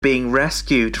being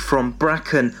rescued from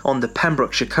bracken on the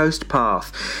Pembrokeshire coast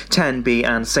path. Tenby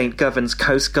and St Govan's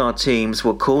Coast Guard teams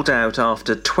were called out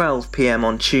after 12 p.m.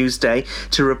 on Tuesday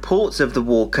to reports of the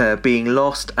walker being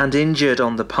lost and injured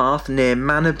on the path near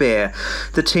Manorbier.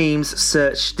 The teams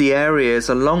searched the areas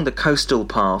along the coastal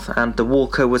path and the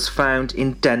walker was found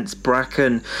in dense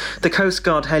bracken. The Coast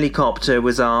Guard helicopter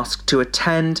was asked to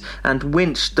attend and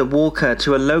winch the walker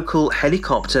to a local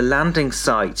helicopter landing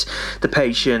site. The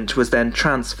patient was then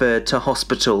transferred to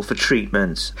hospital for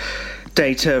treatment.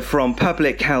 Data from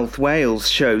Public Health Wales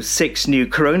shows 6 new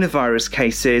coronavirus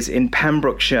cases in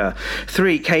Pembrokeshire.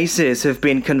 3 cases have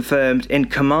been confirmed in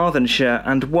Carmarthenshire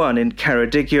and 1 in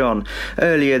Ceredigion.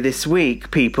 Earlier this week,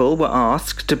 people were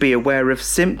asked to be aware of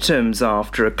symptoms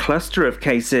after a cluster of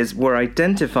cases were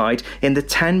identified in the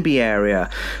Tenby area.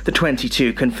 The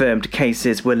 22 confirmed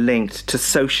cases were linked to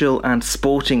social and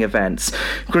sporting events.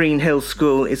 Green Hill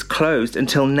School is closed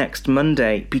until next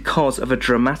Monday because of a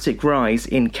dramatic rise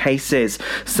in cases.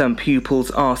 Some pupils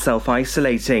are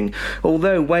self-isolating.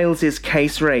 Although Wales's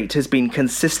case rate has been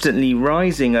consistently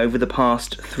rising over the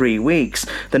past 3 weeks,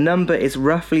 the number is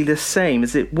roughly the same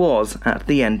as it was at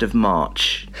the end of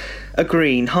March. A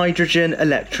green hydrogen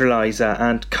electrolyser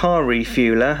and car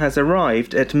refueller has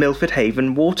arrived at Milford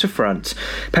Haven waterfront.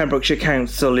 Pembrokeshire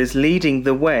Council is leading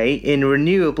the way in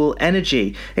renewable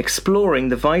energy, exploring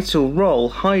the vital role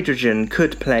hydrogen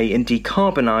could play in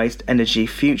decarbonised energy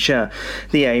future.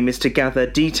 The aim is to gather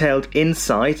detailed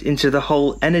insight into the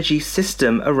whole energy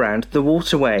system around the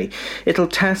waterway. It'll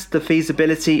test the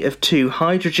feasibility of 2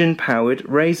 hydrogen-powered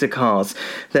Razor cars.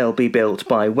 They'll be built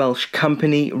by Welsh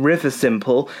company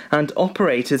Riversimple and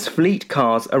operate as fleet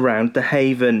cars around the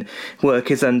haven.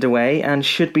 Work is underway and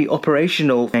should be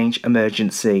operational change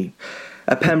emergency.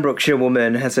 A Pembrokeshire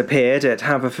woman has appeared at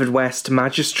Haverfordwest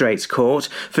Magistrates Court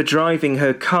for driving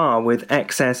her car with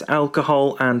excess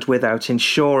alcohol and without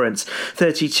insurance.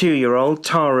 32-year-old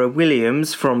Tara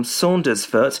Williams from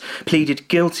Saundersfoot pleaded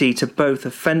guilty to both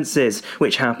offences,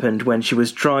 which happened when she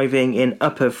was driving in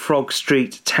Upper Frog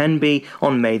Street, Tenby,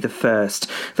 on May the 1st.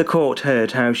 The court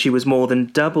heard how she was more than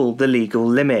double the legal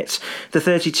limit. The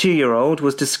 32-year-old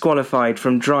was disqualified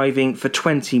from driving for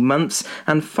 20 months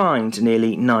and fined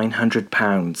nearly £900.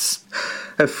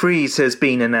 A freeze has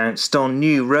been announced on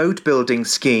new road building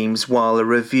schemes while a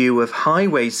review of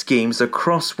highway schemes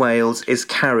across Wales is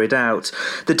carried out.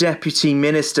 The Deputy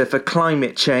Minister for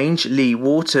Climate Change, Lee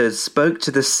Waters, spoke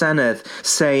to the Senedd,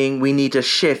 saying we need a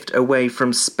shift away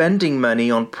from spending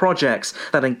money on projects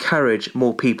that encourage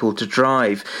more people to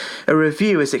drive. A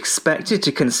review is expected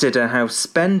to consider how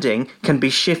spending can be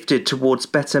shifted towards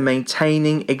better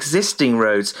maintaining existing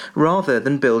roads rather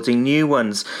than building new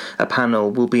ones. A panel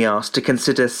will be asked to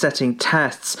consider setting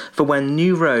tests for when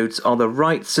new roads are the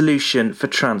right solution for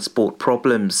transport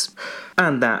problems.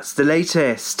 And that's the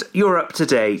latest. You're up to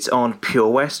date on Pure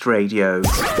West Radio.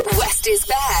 West is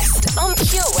best on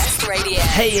Pure West Radio.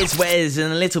 Hey, it's Wes in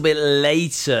a little bit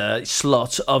later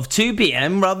slot of 2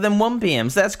 p.m. rather than 1 p.m.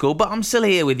 So that's cool, but I'm still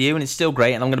here with you and it's still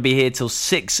great and I'm going to be here till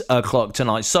 6 o'clock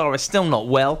tonight. Sarah's still not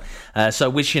well, so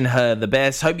wishing her the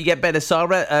best. Hope you get better,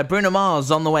 Sarah. Bruno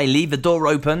Mars on the way. Leave the door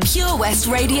open. Pure West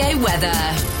Radio weather.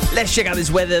 Let's check out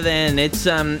this weather then. It's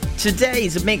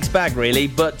today's a mixed bag really,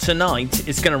 but tonight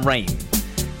it's going to rain.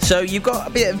 So you've got a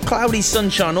bit of cloudy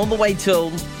sunshine all the way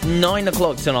till 9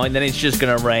 o'clock tonight, then it's just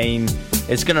going to rain.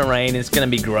 It's going to rain, it's going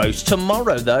to be gross.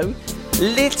 Tomorrow, though,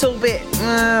 it's a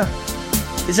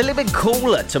little bit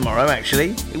cooler tomorrow,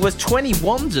 actually. It was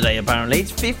 21 today, apparently.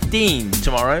 It's 15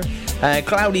 tomorrow.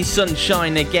 Cloudy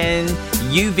sunshine again.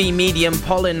 UV medium,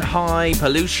 pollen high,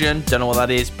 pollution. Don't know what that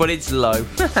is, but it's low.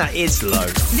 It's low.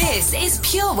 This is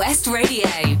Pure West Radio.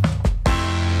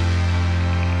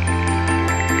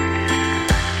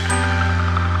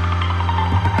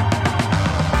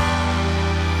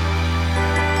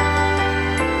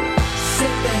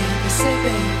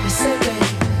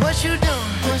 What you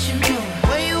doing?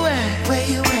 Where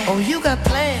you at? Oh, you got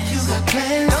plans.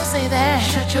 Don't say that.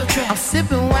 Shut your trap. I'm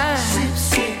sipping wine.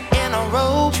 Sip. In a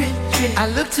robe. Trip. I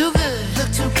look too good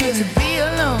to be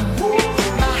alone.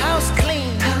 My house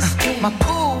clean. My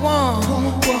pool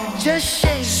warm. Just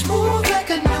shake. Smooth like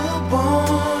a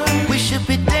newborn. We should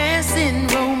be dancing,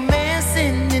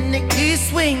 romancing in the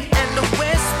east wing and the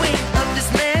west wing of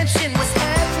this mansion. What's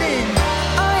happening?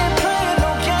 I ain't playing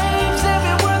no games.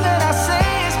 Every word that I say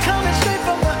is coming straight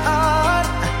from the heart.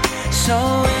 So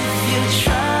if you're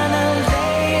trying to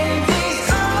lay in these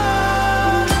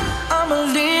arms, I'ma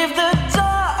leave the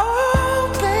door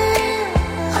open.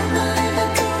 I'ma leave the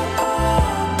door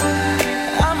open.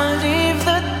 I'ma leave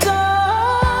the door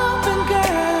open,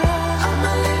 girl.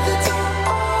 I'ma leave the door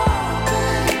open.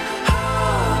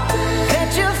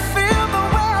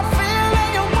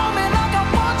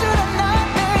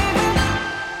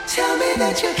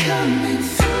 that you're coming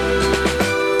through.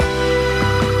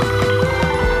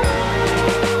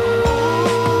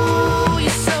 Ooh, you're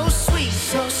so sweet,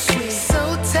 so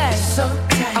tight,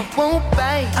 I won't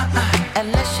bite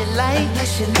unless you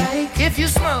like. If you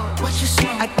smoke, what you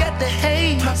smoke? I got the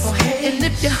haze. And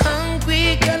if you're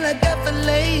hungry, girl, I got the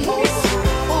lace.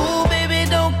 Ooh, baby,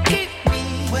 don't keep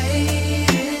me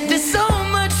waiting. There's so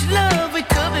much love we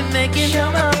could be making.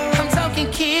 I'm talking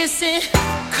kissing,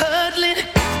 cuddling,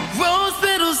 rose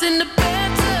petals in the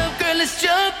bathtub. Girl, let's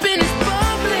jump in, it's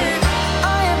bubbling.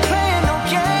 I ain't playing no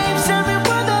games. Every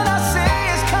word that I say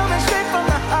is coming straight from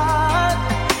the heart.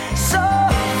 So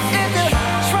if you're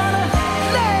trying to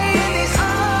lay in these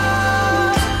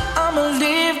arms, I'ma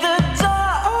leave the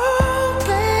door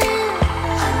open.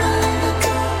 I'ma leave the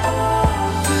door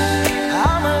open.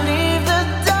 I'ma leave the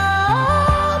door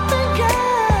open,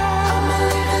 girl. I'ma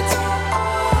leave the door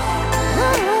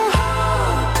open.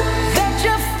 That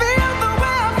you feel the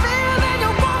way I feel, and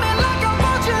you want me like I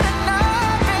want you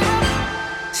tonight, baby.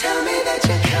 Tell me that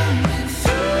you're coming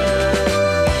through.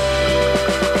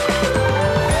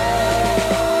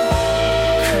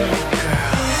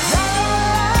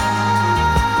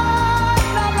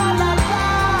 La la la la,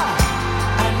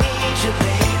 I need you,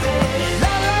 baby.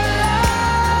 La la la,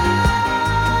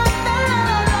 la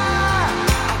la la,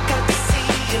 I got to see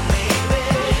you, baby.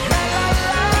 La la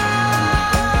la,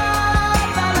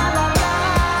 la la la la,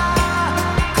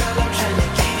 girl, I'm trying to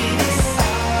give you this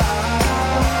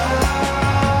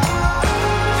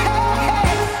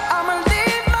I'ma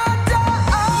leave my door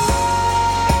open.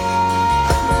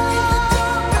 I'ma leave the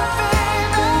door open,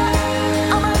 baby.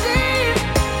 I'ma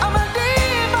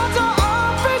leave my door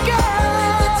open, girl.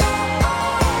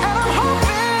 And I'm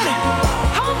hoping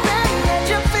that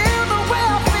you feel the way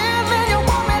I feel, and you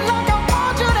want me like I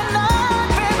want you tonight,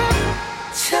 baby.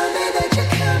 Tell me that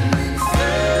you're coming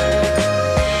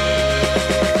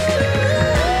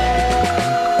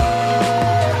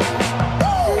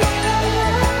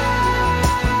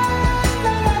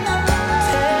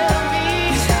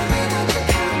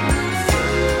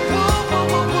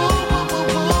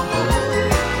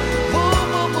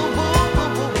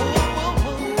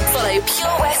Follow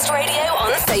Pure West Radio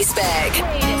on Facebook.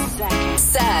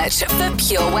 Search for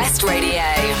Pure West Radio.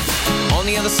 On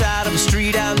the other side of the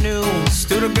street I knew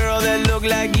stood a girl that looked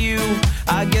like you.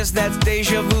 I guess that's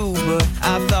deja vu, but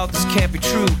I thought this can't be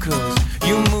true. Cause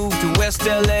you moved to West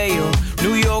LA or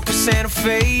New York or Santa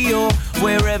Fe or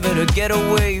wherever to get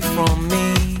away from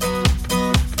me.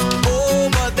 Oh,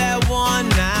 but that one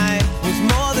night was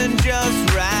more than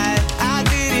just right. I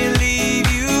didn't leave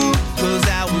you cause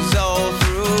I was all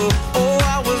through. Oh,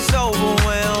 I was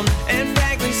overwhelmed and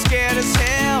frankly scared as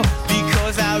hell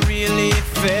because I really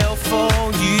fell for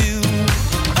you.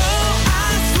 Oh,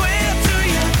 I swear to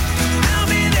you, I'll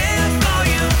be there for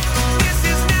you. This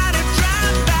is not a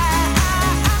drive-by.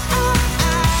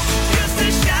 Just a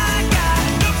shy guy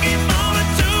looking for a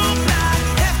two-fly.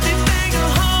 Hefty thing to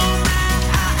hold my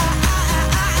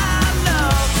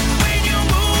love. When you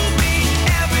move me,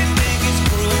 everything is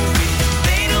groovy.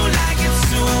 They don't like it,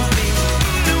 sue me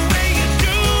the way you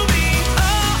do me.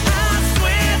 Oh, I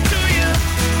swear to you,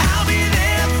 I'll be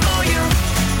there for you.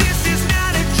 This is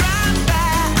not a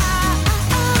drive-by.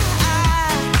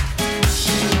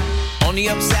 On the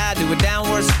upside to a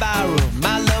downward spiral,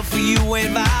 my love for you went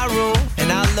viral,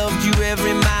 and I loved you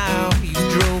every mile you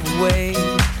drove away.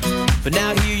 But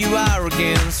now here you are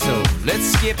again, so let's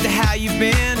skip to how you've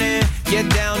been and get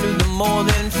down to the more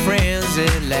than friends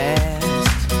at last.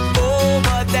 Oh,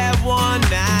 but that one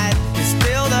night is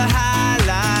still the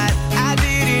highlight. I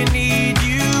didn't need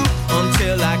you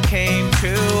until I came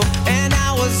to, and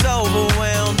I was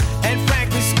overwhelmed and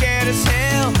frankly scared as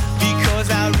hell because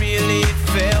I really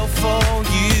fell for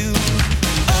you.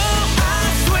 Oh, I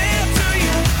swear to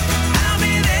you, I'll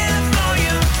be there for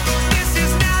you. This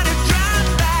is not a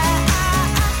drive-by.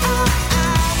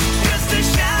 Just a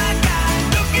shy guy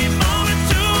looking for a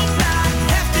two-fly.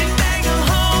 Hefty thing to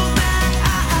hold my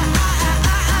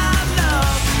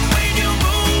love. When you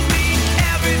move me,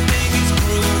 everything is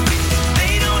groovy.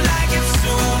 They don't like it,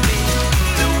 sue me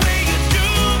the way you do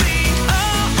me.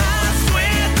 Oh, I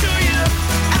swear to you,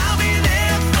 I'll be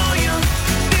there for you.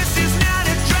 This is not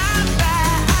a drive-by.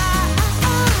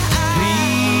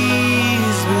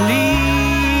 Please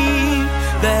believe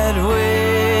that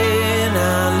when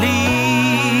I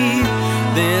leave,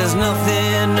 there's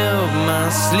nothing up my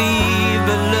sleeve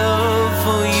but love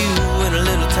for you and a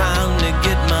little time to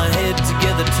get my head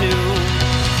together too.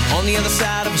 On the other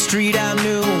side of the street I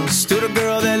knew stood a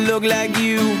girl that looked like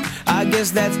you. I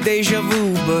guess that's deja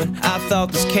vu, but I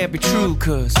thought this can't be true.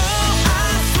 Cause oh,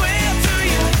 I swear to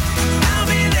you, I'll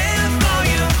be there for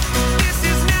you. This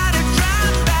is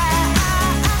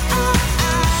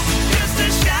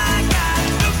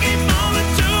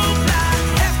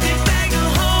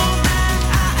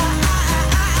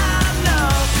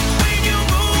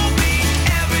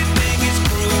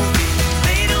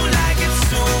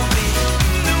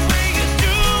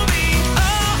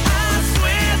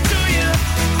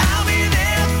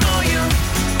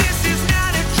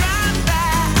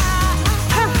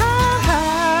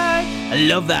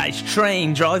Love that. It's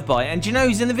Train Drive By. And do you know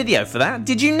who's in the video for that?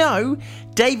 Did you know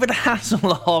David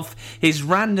Hasselhoff is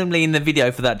randomly in the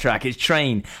video for that track? It's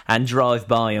Train and Drive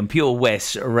By on Pure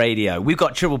West Radio. We've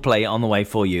got Triple Play on the way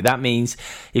for you. That means,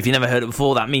 if you never heard it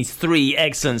before, that means 3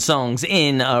 excellent songs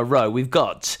in a row. We've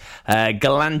got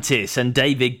Galantis and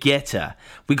David Guetta.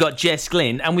 We've got Jess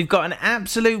Glynn. And we've got an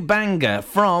absolute banger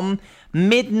from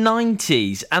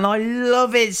mid-90s, and I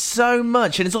love it so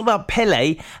much, and it's all about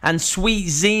Pele and Sweet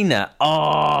Zena.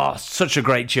 Oh, such a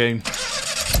great tune.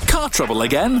 Car trouble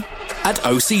again? At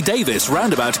OC Davis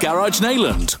Roundabout Garage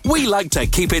Neyland, we like to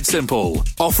keep it simple,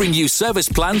 offering you service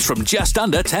plans from just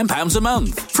under £10 a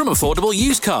month, from affordable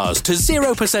used cars to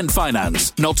 0%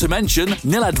 finance, not to mention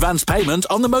nil advance payment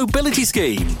on the mobility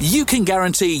scheme. You can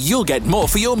guarantee you'll get more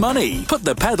for your money. Put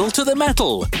the pedal to the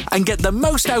metal and get the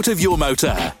most out of your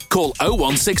motor. Call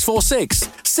 01646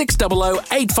 600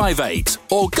 858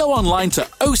 or go online to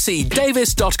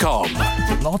ocdavis.com.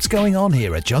 Lots going on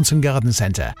here at Johnson Garden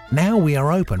Centre. Now we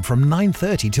are open from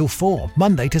 9:30 till 4,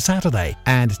 Monday to Saturday,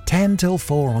 and 10 till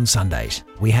 4 on Sundays.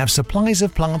 We have supplies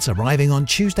of plants arriving on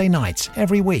Tuesday nights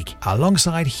every week,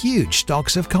 alongside huge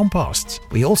stocks of composts.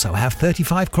 We also have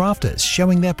 35 crafters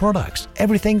showing their products,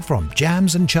 everything from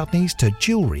jams and chutneys to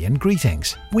jewellery and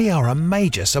greetings. We are a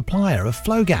major supplier of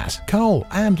flow gas, coal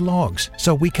and logs,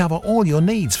 so we cover all your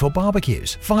needs for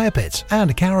barbecues, fire pits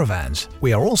and caravans.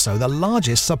 We are also the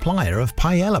largest supplier of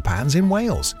paella pans in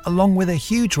Wales, along with a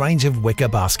huge range of wicker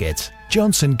baskets.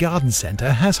 Johnson Garden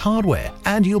Centre has hardware,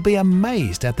 and you'll be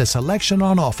amazed at the selection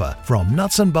on offer, from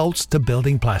nuts and bolts to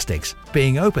building plastics.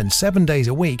 Being open 7 days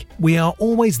a week, we are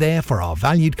always there for our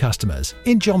valued customers.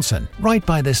 In Johnson, right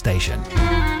by the station.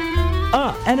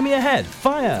 Ah, enemy ahead.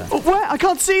 Fire. Oh, where? I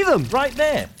can't see them. Right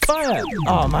there. Fire.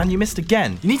 Oh, man, you missed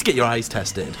again. You need to get your eyes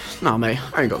tested. Nah, mate,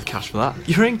 I ain't got the cash for that.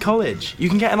 You're in college. You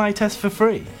can get an eye test for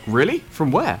free. Really?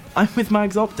 From where? I'm with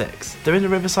Mags Optics. They're in the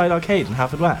Riverside Arcade in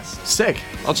Haverfordwest. Sick.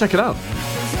 I'll check it out.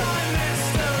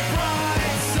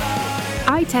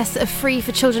 Eye tests are free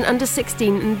for children under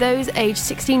 16 and those aged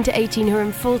 16 to 18 who are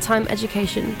in full-time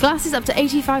education. Glasses up to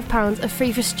 £85 are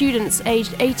free for students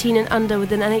aged 18 and under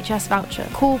with an NHS voucher.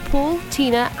 Call Paul,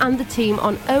 Tina and the team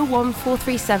on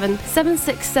 01437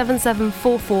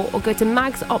 767744 or go to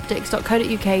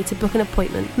magsoptics.co.uk to book an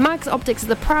appointment. Mags Optics are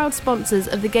the proud sponsors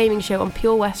of the gaming show on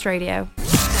Pure West Radio.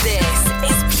 This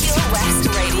is Pure West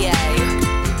Radio.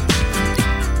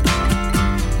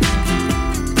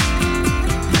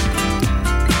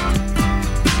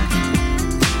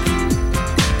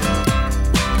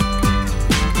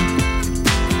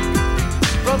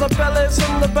 The bellies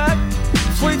in the back,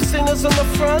 sweet singers in the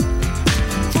front,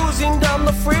 cruising down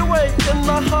the freeway in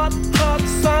the hot, hot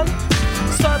sun.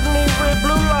 Suddenly red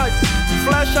blue lights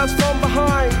flash us from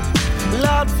behind.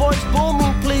 Loud voice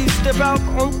booming, please step out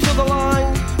onto the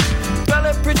line.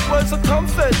 Ballet bridge words of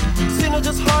comfort, Cena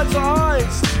just hides her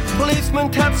eyes. Policeman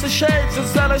taps the shades,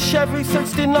 is that a Chevy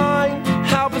 69?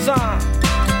 How bizarre,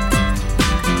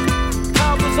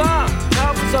 how bizarre,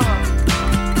 how bizarre.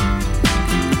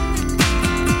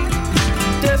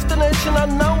 Destination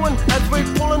unknown as we're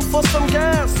pulling for some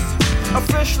gas. A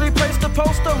freshly pasted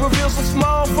poster reveals a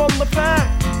smile from the pack.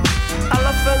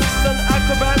 Elephants and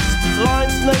acrobats,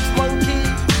 lion, snakes, monkey.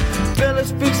 Billy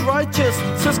speaks righteous,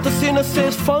 Sister Cena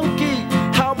says funky.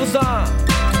 How bizarre,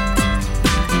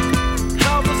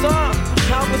 how bizarre,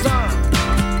 how bizarre.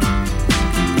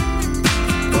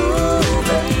 Ooh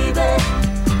baby,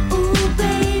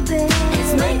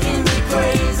 it's making me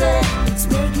crazy. It's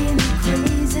making me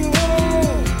crazy.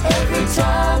 Every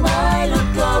time I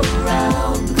look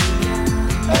around,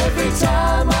 every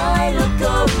time I look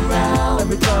around,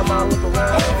 every time I look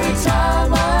around, every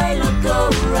time I look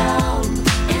around,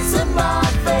 it's in my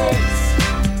face.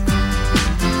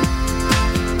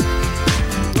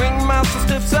 Ringmaster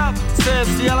stiffs up, says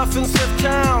the elephants have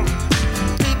town.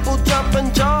 People jump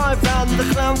and jive and the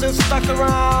clowns are stuck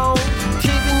around.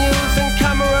 TV news and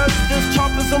cameras, there's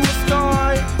choppers in the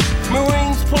sky.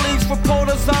 Marines, police,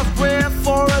 reporters ask where,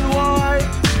 for and why.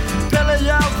 Billy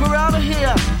yells, we're out of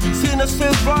here. Cena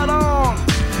says right on.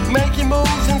 Making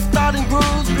moves and starting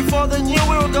grooves before they knew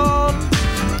we were gone.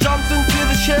 Jumped into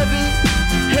the Chevy,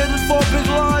 headed for big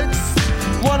lights.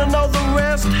 Wanna know the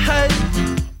rest? Hey,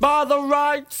 by the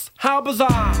rights. How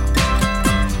bizarre,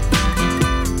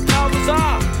 how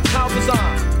bizarre, how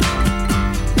bizarre.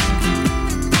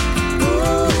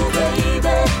 Ooh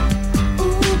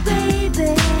baby,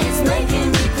 it's making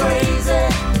me crazy.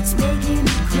 It's making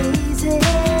me crazy.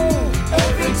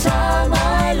 Every time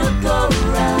I look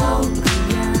around,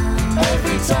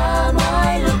 every time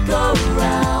I look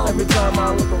around, every time I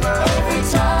look around, every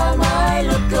time I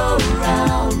look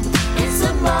around, it's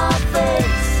in my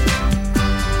face.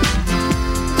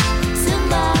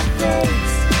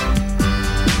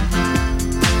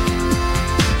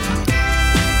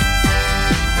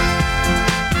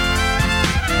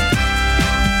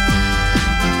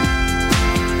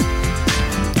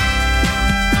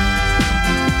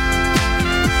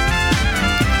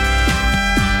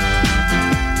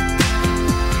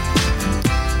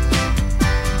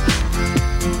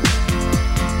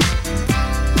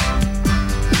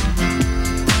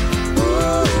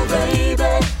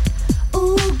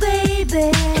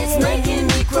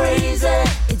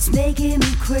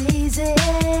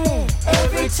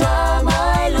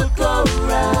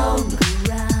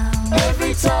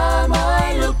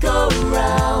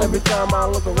 time I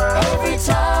look around. Every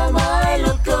time I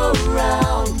look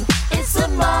around, it's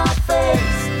in my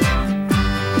face.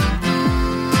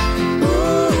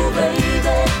 Ooh,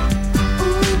 baby,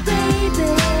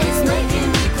 it's making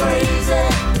me crazy.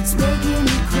 It's making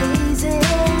me crazy.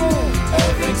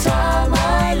 Every time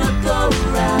I look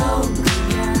around,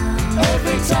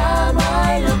 every time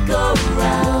I look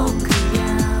around,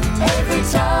 every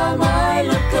time I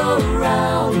look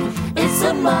around, it's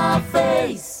in my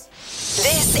face.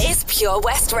 This is Pure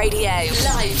West Radio,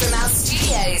 live from our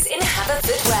studios in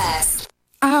Haverfordwest.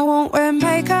 I won't wear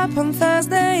makeup on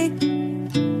Thursday.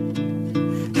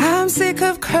 I'm sick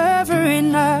of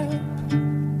covering up.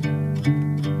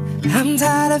 I'm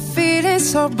tired of feeling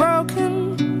so broken.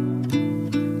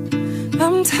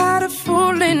 I'm tired of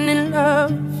falling in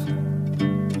love.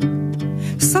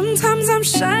 Sometimes I'm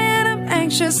shy and I'm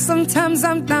anxious. Sometimes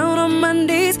I'm down on my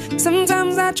knees.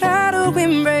 Sometimes I try to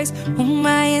embrace all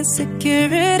my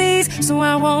insecurities. So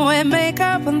I won't wear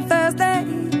makeup on Thursday,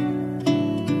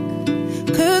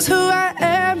 'cause who I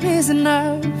am is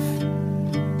enough.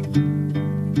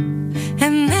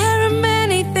 And there are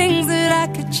many things that I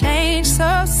could change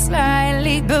so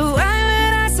slightly, but why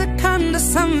would I succumb to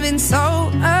something so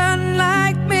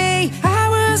unlike me? I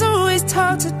was always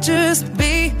taught to just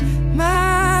be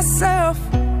myself.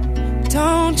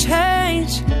 Don't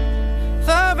change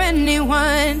for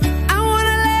anyone. I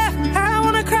wanna laugh, I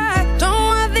wanna cry. Don't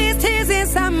want these tears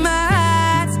inside my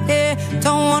eyes, yeah.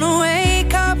 Don't wanna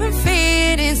wake up and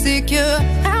feel insecure.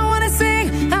 I wanna sing,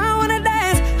 I wanna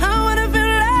dance, I wanna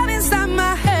feel love inside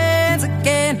my hands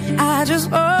again. I just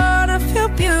wanna feel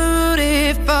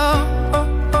beautiful.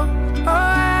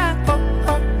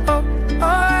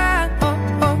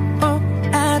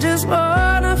 I just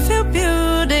wanna feel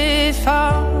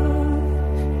beautiful.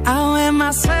 I wear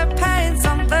my sweatpants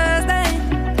on Thursday,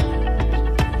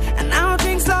 and I'll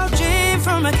drink slow gin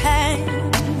from a can.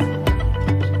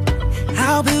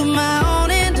 I'll build my own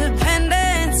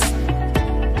independence.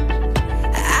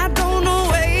 I don't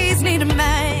always need a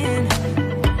man.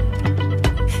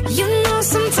 You know,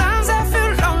 sometimes I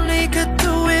feel lonely, could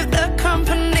do with the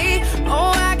company.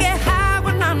 Oh, I get high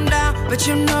when I'm down, but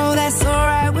you know that's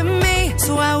alright with me.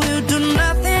 So I will do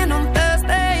nothing on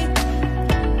Thursday.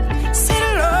 Sit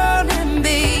alone and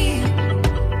be.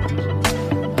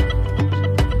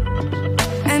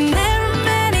 And there are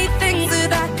many things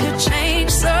that I could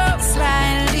change so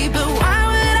slightly, but why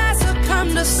would I succumb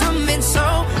to something so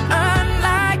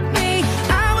unlike me?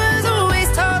 I was always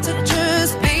taught to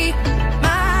just be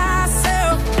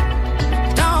myself.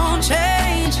 Don't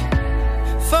change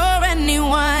for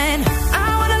anyone. I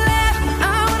wanna laugh,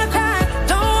 I wanna cry.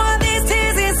 Don't want these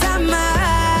tears inside my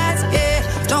eyes, yeah.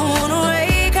 Don't wanna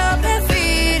wake up and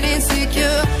feel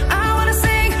insecure. I wanna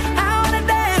sing, I wanna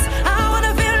dance, I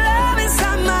wanna feel love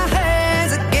inside my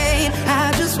hands again. I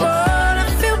just wanna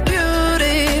feel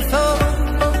beautiful.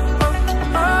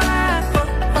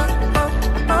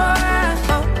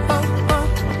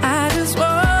 I just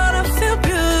wanna feel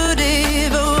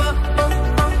beautiful.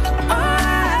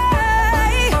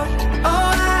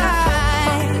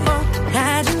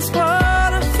 I just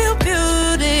wanna feel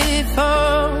beautiful.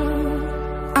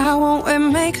 I won't wear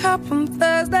makeup on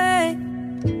Thursday,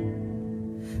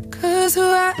 'cause who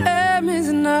I am is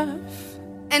enough.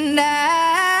 And I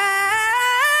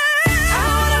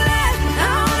wanna laugh,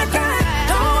 I wanna cry.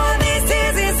 Don't want these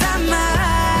tears inside my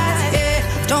eyes, yeah.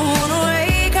 Don't wanna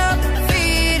wake up and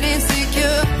feel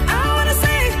insecure. I wanna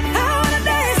sing, I wanna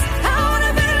dance, I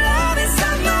wanna feel love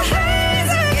inside my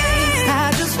hands again. I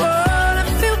just wanna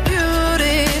feel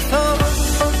beautiful.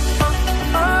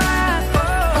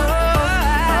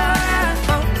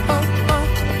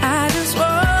 I just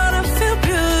wanna feel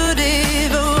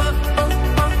beautiful.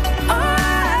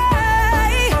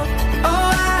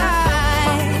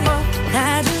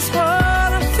 I just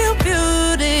wanna feel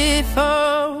beautiful.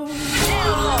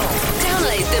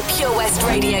 Download the Pure West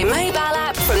Radio mobile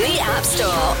app from the App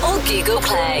Store or Google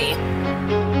Play.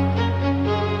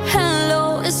 Hello,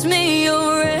 it's me,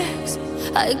 your ex.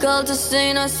 I called to say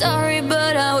not sorry,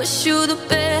 but I wish you the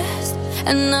best.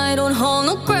 And I don't hold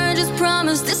no grudges,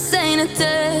 promise this ain't a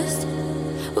test.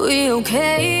 We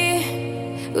okay?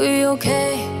 We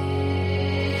okay?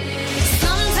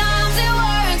 Sometimes it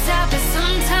works out, but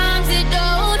sometimes it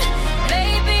don't.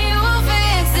 Maybe we'll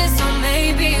fix this, or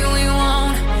maybe we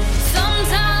won't.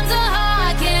 Sometimes a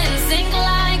heart can sink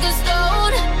like a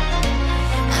stone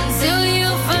until you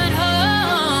find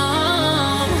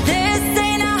home. This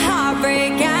ain't a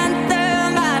heartbreak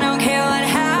anthem. I don't care what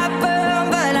happened,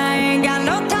 but I ain't got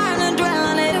no time to dwell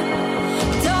on it.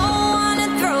 Don't wanna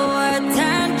throw a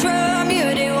tantrum. You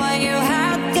did what you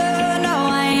had to. No,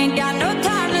 I ain't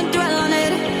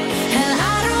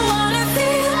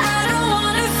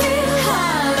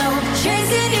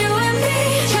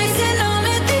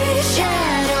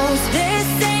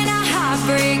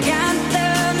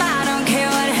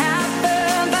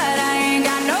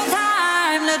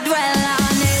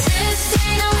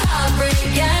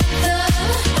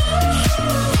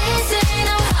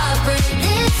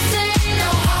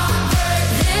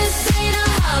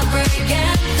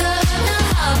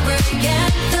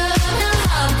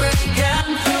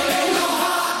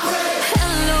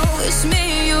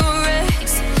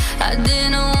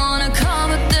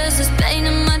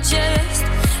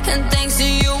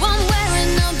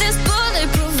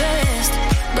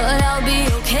I'll be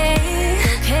okay.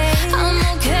 I'm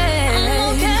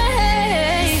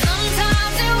okay.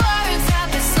 Sometimes it works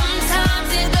out, but sometimes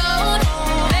it don't.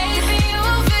 Maybe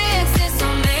we'll fix this,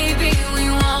 or maybe we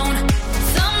won't.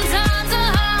 Sometimes a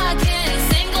heart can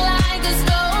sink like a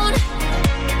stone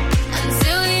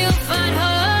until you find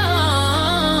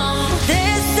home.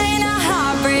 This ain't a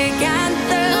heartbreak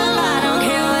anthem. I don't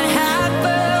care what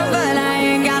happened, but I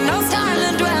ain't got no time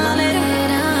to dwell on it.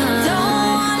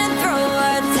 Don't wanna throw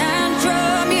a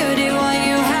tantrum. You did what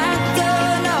you had to.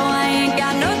 No, I ain't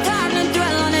got no time to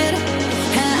dwell on it.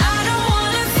 And I don't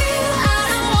wanna feel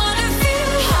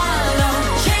hollow.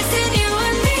 Chasing you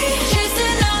and me,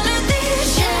 chasing all of these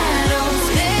shadows.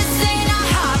 This ain't a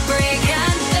heartbreak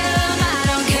anthem. I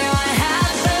don't care what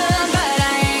happened, but I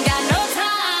ain't got no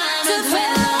time to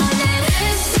dwell on it.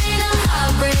 This ain't a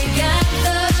heartbreak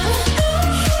anthem.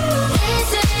 This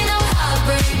ain't no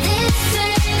heartbreak. This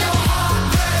ain't no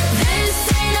heartbreak. This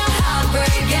ain't a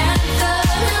heartbreak anthem.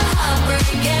 No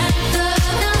heartbreak anthem.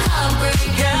 No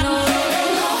heartbreak anthem.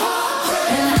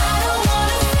 And I don't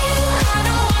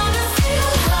wanna feel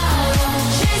hollow.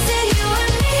 Chasing you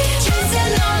and me,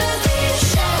 chasing all of these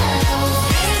shadows.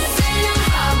 This ain't a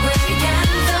heartbreak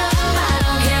anthem. I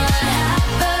don't care what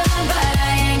happened, but I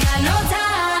ain't got no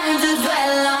time to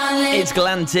dwell on it. It's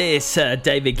Galantis,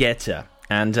 David Guetta.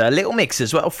 And a little mix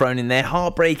as well thrown in there.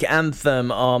 Heartbreak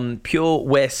Anthem on Pure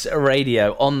West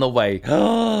Radio on the way.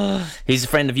 He's a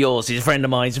friend of yours. He's a friend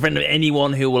of mine. He's a friend of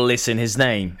anyone who will listen. His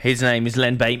name is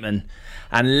Len Bateman.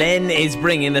 And Len is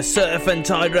bringing the Surf and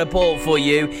Tide report for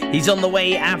you. He's on the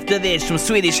way after this from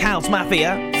Swedish House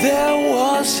Mafia. There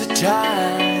was a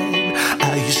time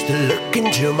I used to look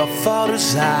into my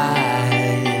father's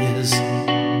eyes.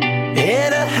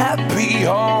 In a happy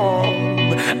home,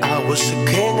 I was a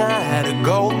king, I had a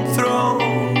golden throne.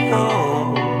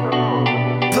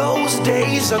 Those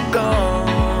days are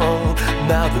gone,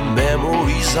 now the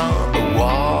memories on the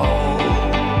wall.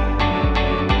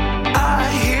 I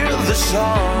hear the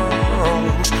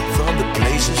songs from the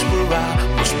places where I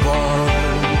was born.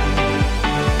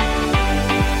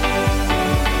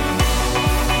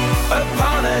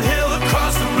 Upon that hill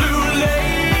across the blue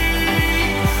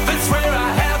lake, that's where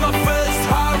I had my first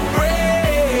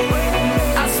heartbreak.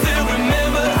 I still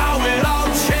remember how it all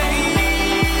changed.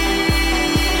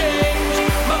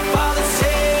 My father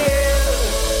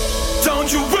said, don't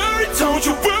you worry,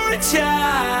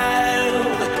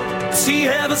 child. See,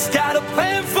 heaven's got a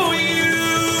plan for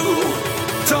you.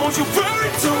 Don't you worry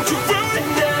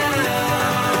now.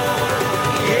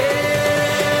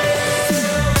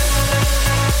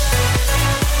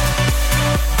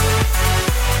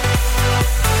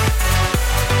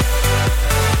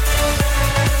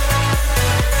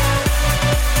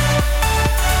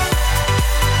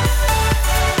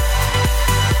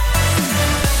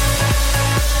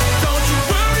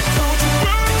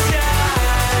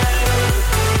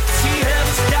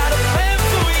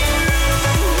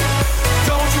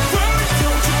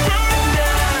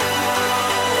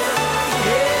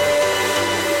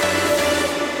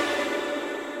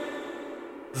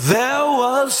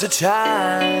 A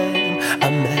time I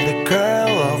met a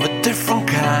girl of a different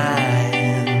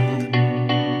kind.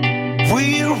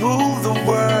 We ruled the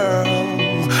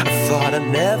world. I thought I'd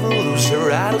never lose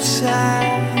her out of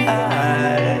sight.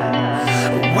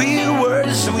 We were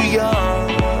so young.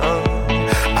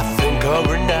 I think of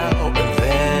her now and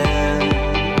then.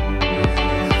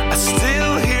 I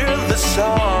still hear the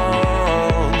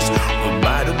songs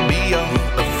reminding me of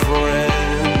a friend.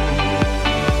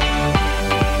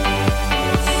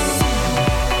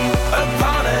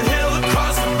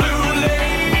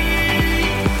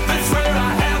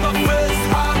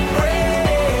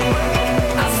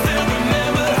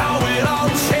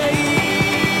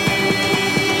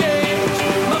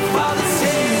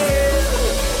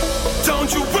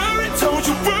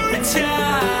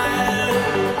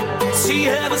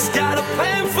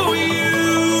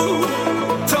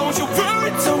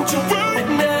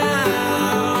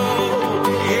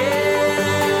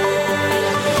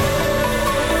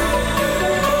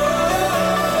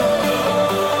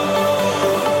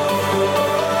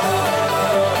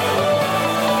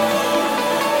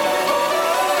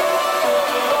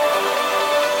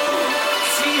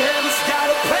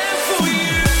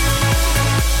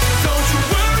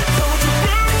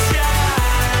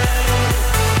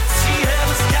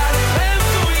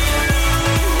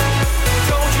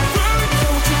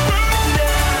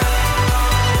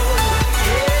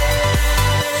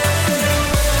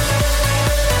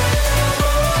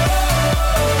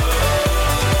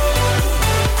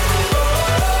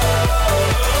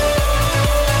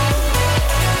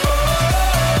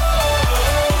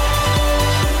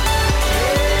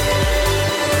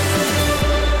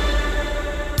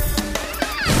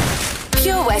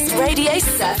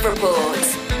 Surf Report.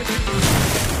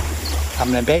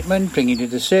 Hamlin Bateman bringing you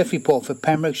the surf report for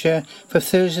Pembrokeshire for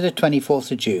Thursday the 24th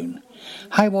of June.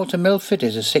 High water Milford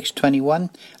is a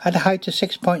 6.21 at a height of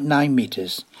 6.9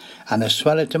 metres, and the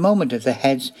swell at the moment of the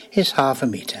heads is half a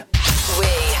metre. We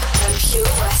are Pure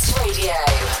West Radio.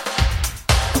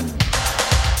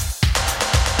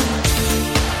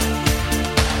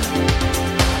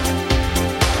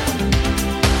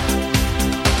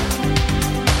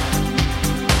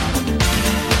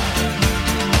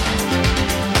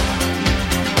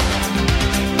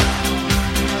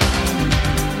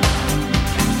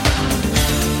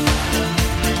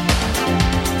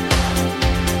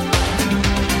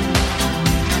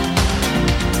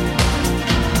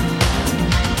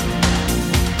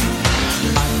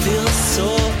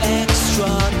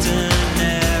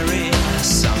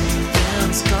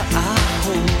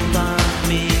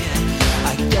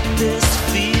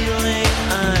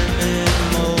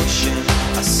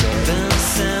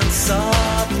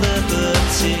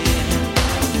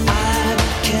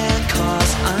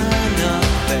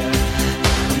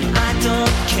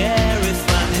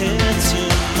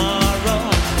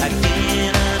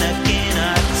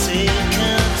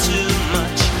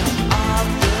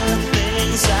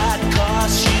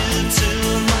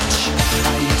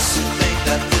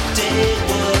 That the day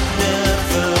would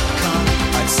never come.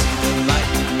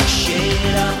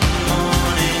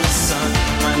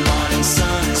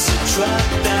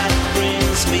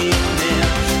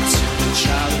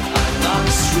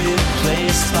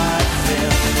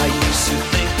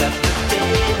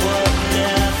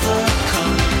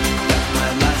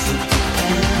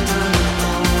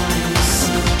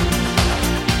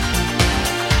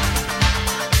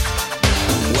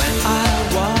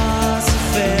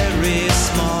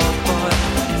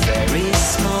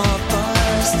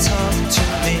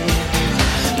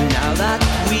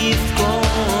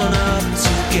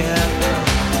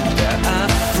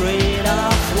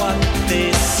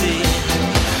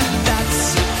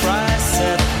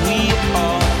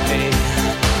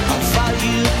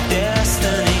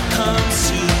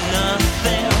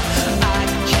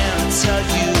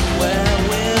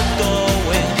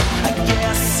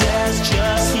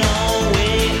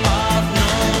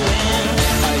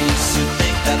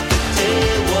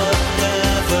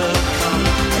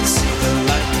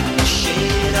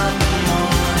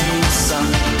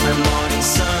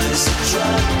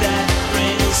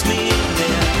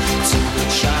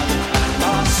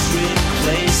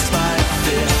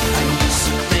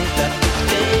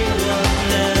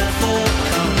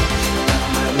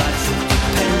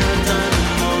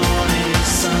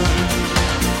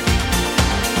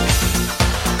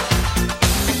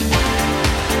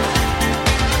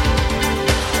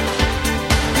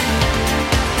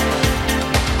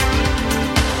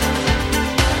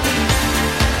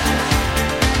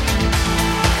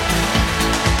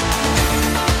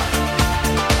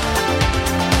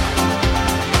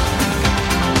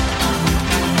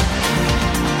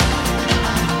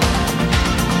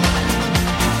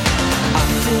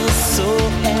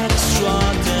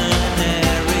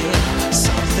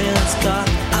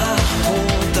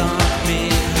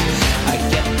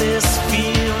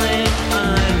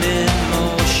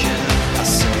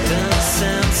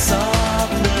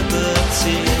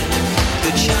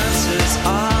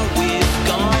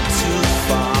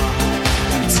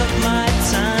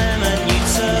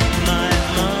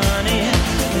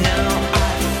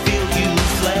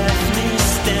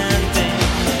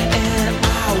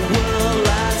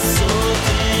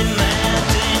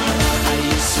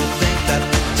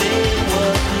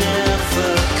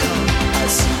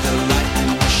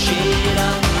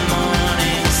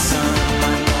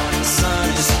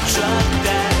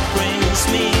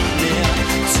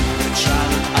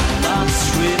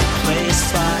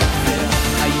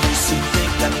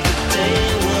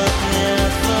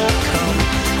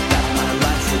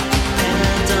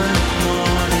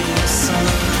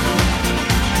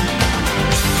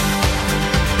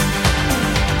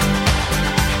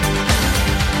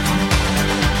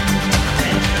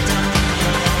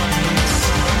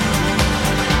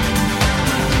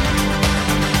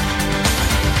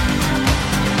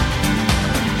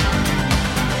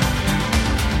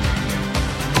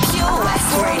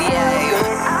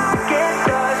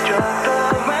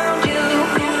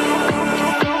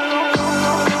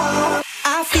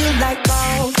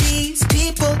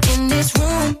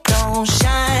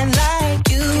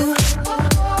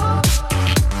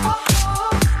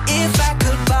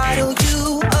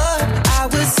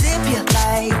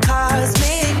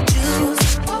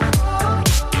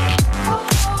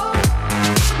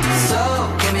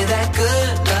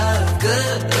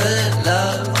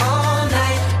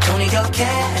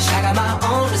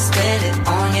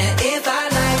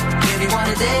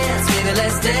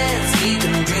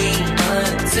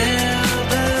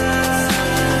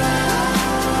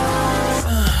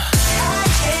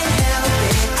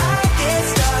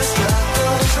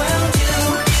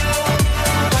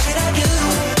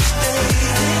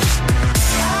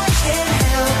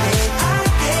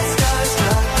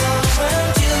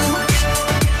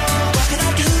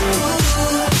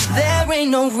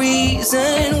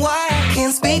 reason why I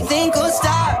can't speak, think, or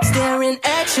stop staring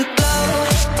at your glow.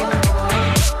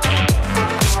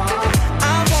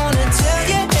 I wanna tell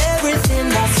you everything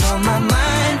that's on my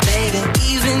mind, baby,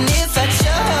 even if I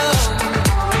chose.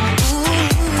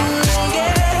 Ooh,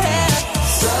 yeah.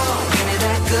 So give me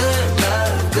that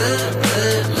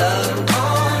good love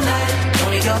all night.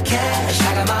 Don't need your cash, I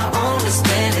got my own to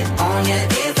spend it on you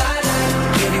if I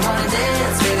like. If you wanna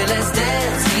dance, baby, let's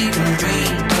dance. We can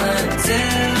dream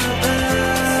until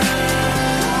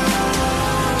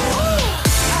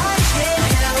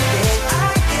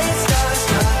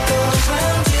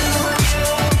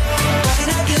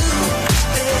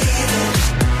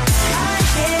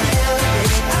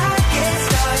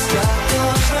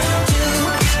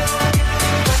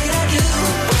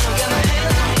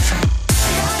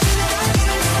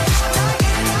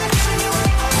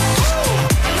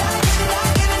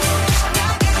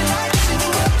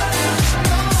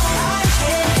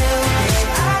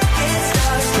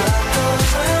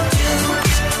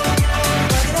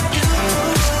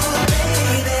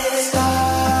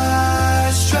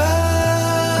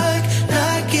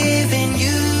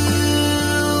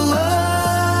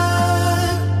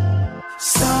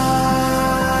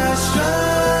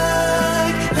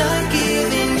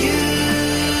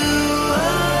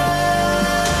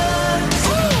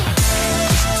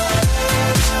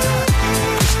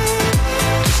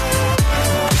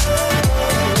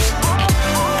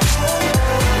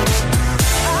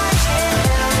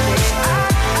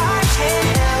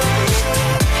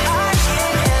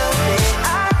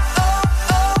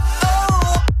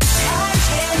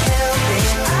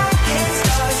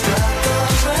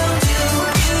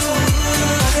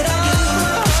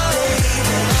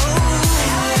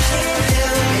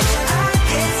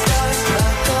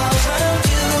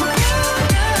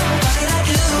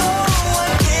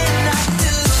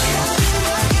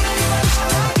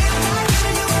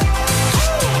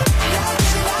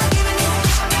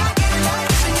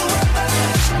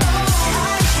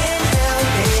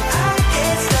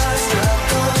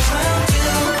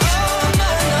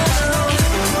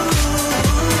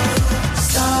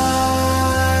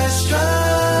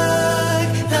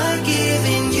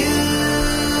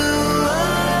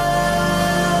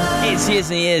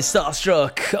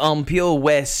Starstruck on Pure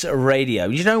West Radio.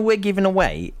 You know we're giving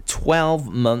away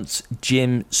 12 months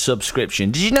gym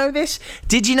subscription. Did you know this?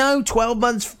 Did you know 12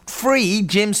 months free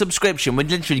gym subscription? We're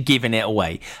literally giving it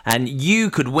away, and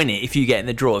you could win it if you get in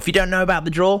the draw. If you don't know about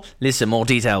the draw, listen, more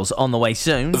details on the way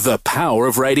soon. The power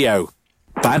of radio.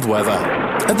 Bad weather.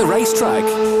 At the racetrack.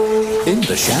 In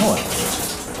the shower.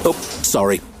 Oh,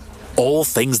 sorry. All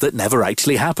things that never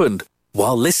actually happened.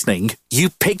 While listening, you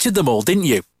pictured them all, didn't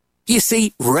you? You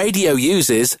see, radio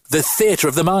uses the theatre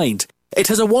of the mind. It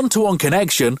has a one-to-one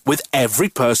connection with every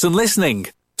person listening.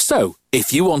 So,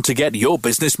 if you want to get your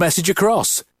business message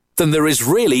across, then there is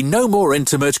really no more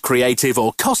intimate, creative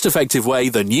or cost-effective way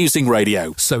than using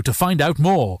radio. So to find out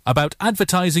more about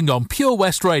advertising on Pure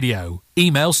West Radio,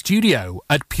 email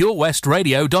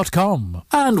studio@purewestradio.com.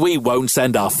 And we won't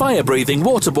send our fire-breathing,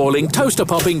 water-boiling,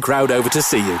 toaster-popping crowd over to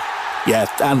see you. Yeah,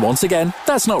 and once again,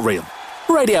 that's not real.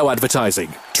 Radio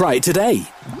advertising. Try it today.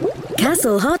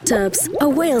 Castle Hot Tubs are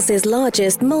Wales's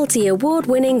largest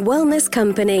multi-award-winning wellness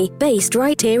company based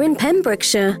right here in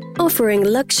Pembrokeshire, offering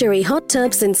luxury hot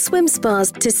tubs and swim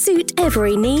spas to suit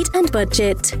every need and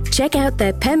budget. Check out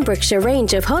their Pembrokeshire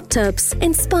range of hot tubs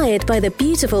inspired by the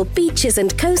beautiful beaches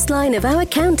and coastline of our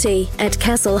county at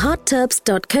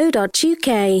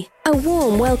castlehottubs.co.uk. A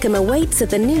warm welcome awaits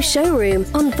at the new showroom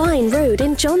on Vine Road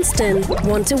in Johnston.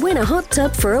 Want to win a hot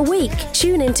tub for a week?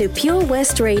 Tune into Pure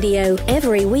West Radio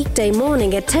every weekday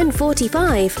morning at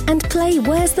 10:45 and play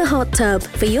Where's the Hot Tub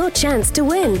for your chance to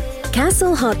win.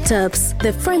 Castle Hot Tubs,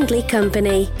 the friendly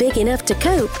company, big enough to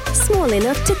cope, small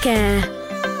enough to care.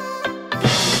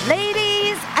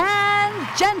 Ladies and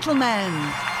gentlemen,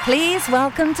 please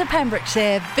welcome to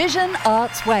Pembrokeshire Vision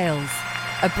Arts Wales,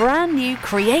 a brand new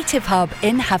creative hub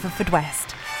in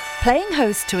Haverfordwest, playing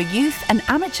host to a youth and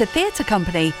amateur theatre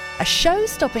company, a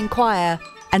show-stopping choir,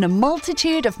 and a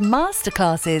multitude of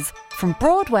masterclasses from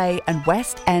Broadway and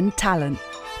West End talent,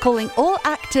 calling all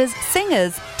actors,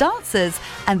 singers, dancers,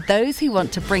 and those who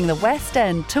want to bring the West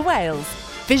End to Wales.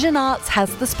 Vision Arts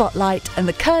has the spotlight and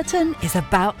the curtain is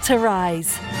about to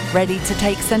rise. Ready to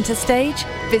take centre stage?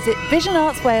 Visit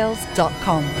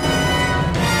visionartswales.com.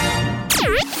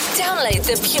 Download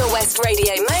the Pure West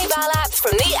Radio mobile app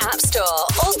from the App Store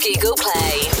or Google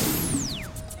Play.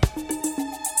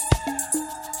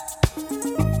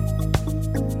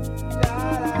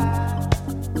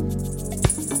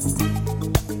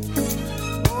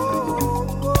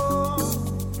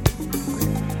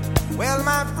 Well,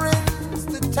 my friend,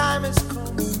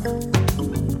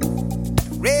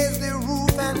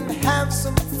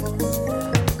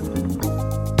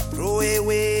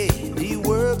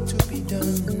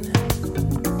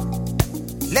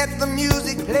 Let the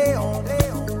music play on.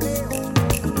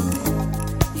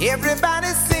 Everybody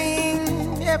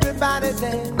sing, everybody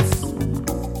dance.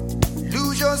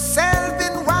 Lose yourself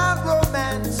in wild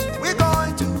romance. We're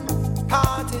going to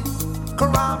party,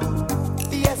 caramba,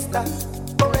 fiesta,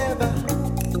 forever.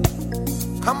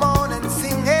 Come on and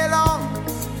sing along.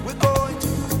 We're going to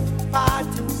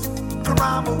party,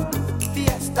 caramba,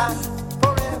 fiesta,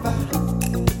 forever.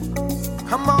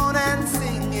 Come on and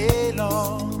sing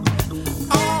along.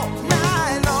 All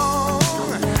night long,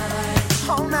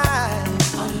 all night,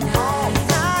 all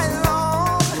night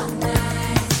long,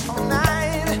 all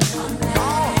night,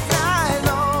 all night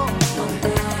long,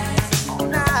 all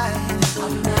night,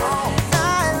 all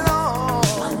night long.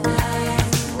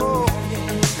 Oh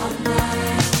yeah.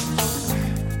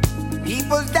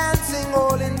 People dancing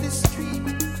all in the street.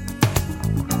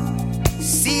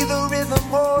 See the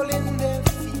rhythm all in their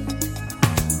feet.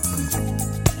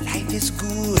 Life is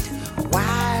good,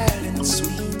 wild and sweet.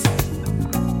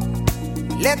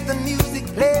 Let the music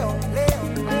play on, play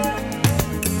on, play on.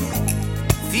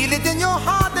 Feel it in your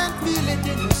heart and feel it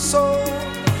in your soul.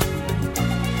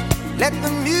 Let the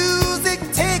music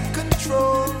take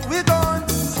control. We're going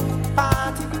to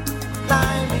party,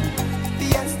 climbing,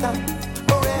 fiesta,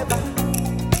 forever.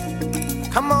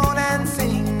 Come on and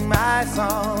sing my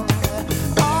song.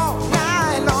 All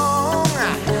night long.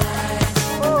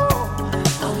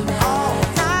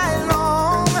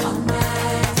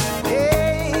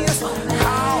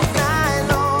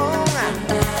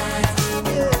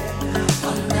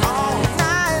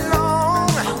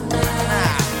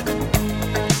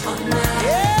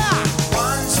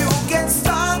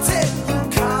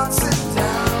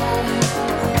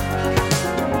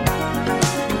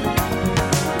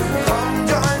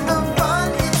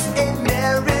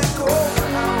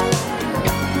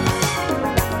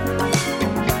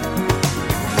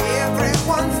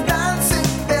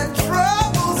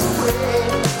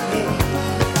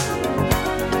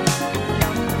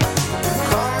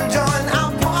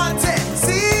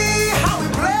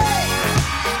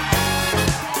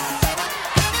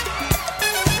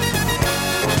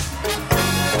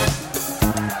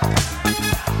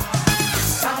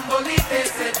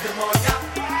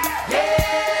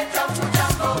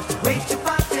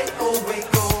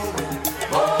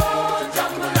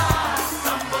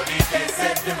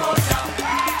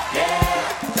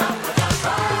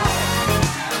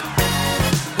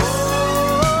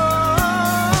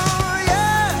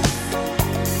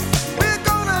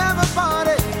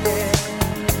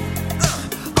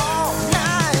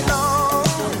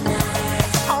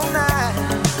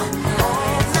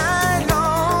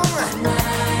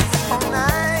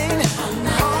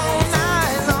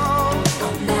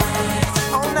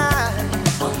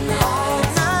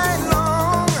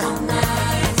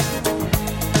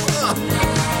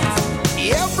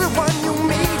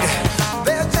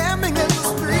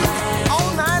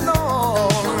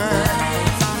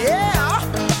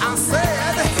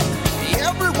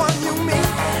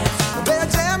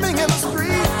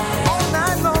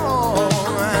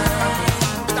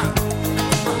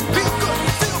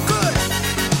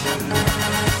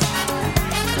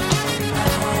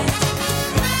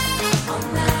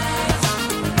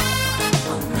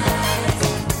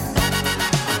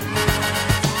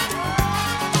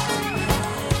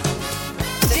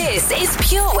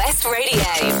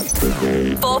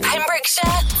 For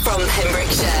Pembrokeshire, from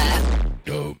Pembrokeshire.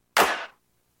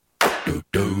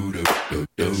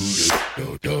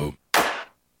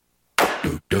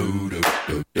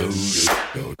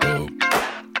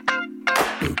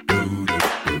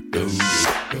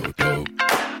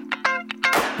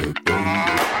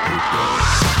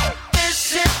 This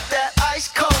shit that ice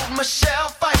cold, Michelle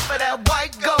fight for that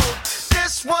white gold.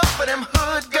 This one for them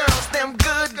hood girls, them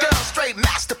good girls, straight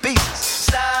masterpieces.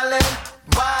 Styling,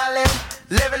 wildin',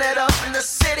 living it up in the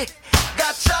city.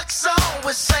 Got Chuck's on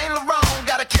with Saint Laurent.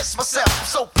 Gotta kiss myself, I'm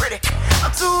so pretty.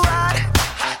 I'm too hot.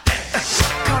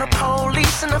 Call the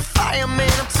police and the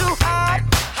fireman. I'm too hot.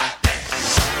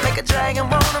 Make a dragon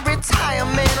wanna retire,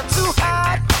 man. I'm too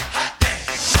hot.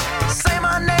 Say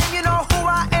my name, you know who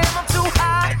I am. I'm too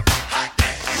hot.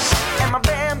 And my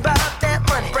band bought that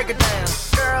money. Break it down.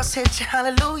 Girls hit you,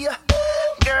 hallelujah.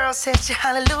 Girls hit you,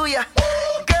 hallelujah.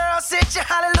 Girls hit you,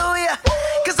 hallelujah.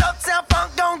 Cause Uptown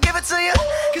Funk don't give it to you.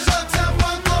 Cause Uptown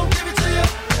Funk don't give it to you.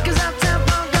 Cause Uptown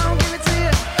Funk don't give it to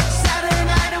you. Saturday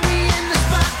night and we in the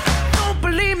spot. Don't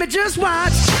believe me, just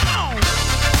watch.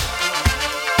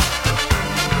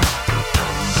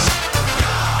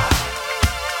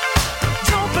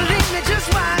 Don't believe me, just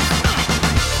watch.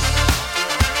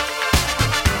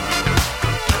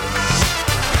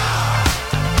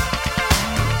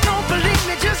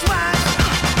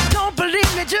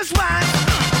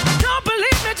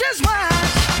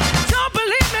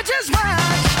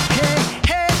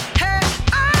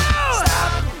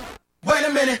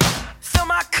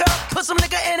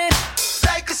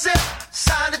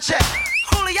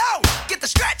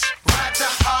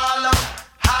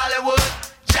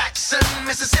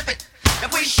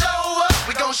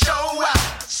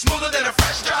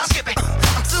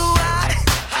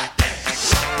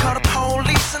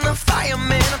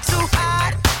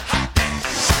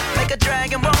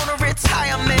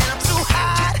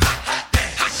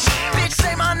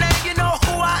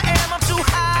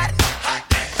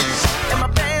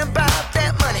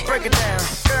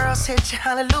 hit you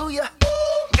hallelujah.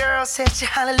 Girls hit you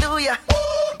hallelujah.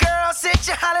 Girls hit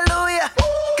you hallelujah.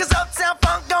 Cause Uptown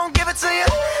Funk don't give it to you.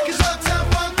 Cause Uptown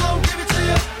Funk don't give it to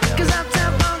you. Cause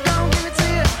Uptown Funk don't give it to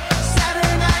you.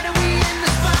 Saturday night and we in the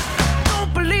spot.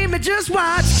 Don't believe me, just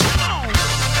watch. Come on.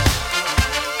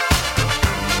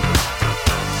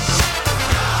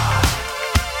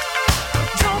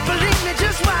 Don't believe me,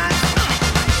 just watch.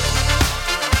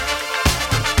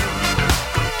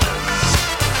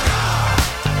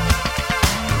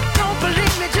 Don't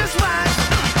believe me, just watch.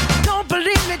 Don't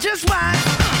believe me, just watch.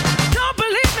 Don't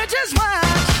believe me, just watch.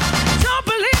 Don't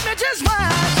believe me, just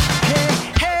watch. Hey,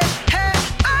 hey, hey,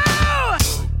 oh!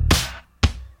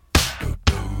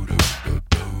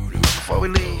 Before we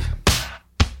leave,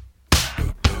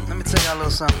 let me tell y'all a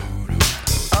little something.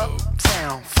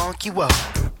 Uptown, funk you up.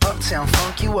 Uptown,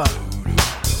 funk you up.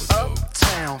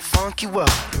 Uptown, funk you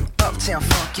up. Uptown,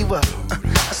 funk you up.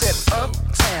 I said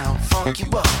uptown, funk you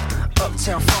up.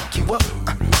 Uptown, funk you up.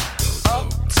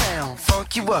 Uptown,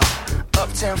 funk you up.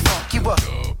 Uptown, funk you up.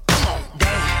 Come on,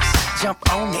 dance, jump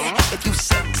on it. If you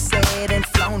sexed and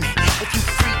flown it. If you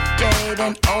freaked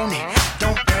and own it.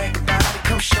 Don't brag about it,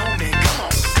 come show me. Come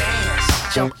on,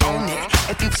 dance, jump on it.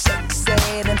 If you sexed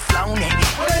and flown it.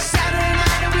 Well, it's Saturday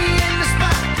night and we in the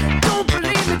spot. Don't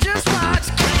believe me, just watch.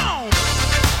 Come on.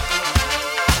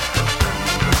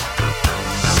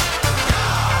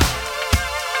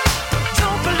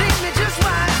 Don't believe me, just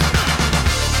watch.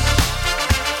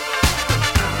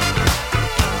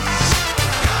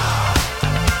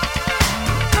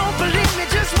 Don't believe me,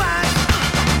 just watch.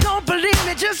 Don't believe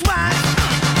me, just watch.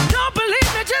 Don't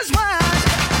believe me, just watch.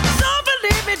 Don't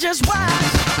believe me, just watch.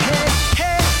 Hey,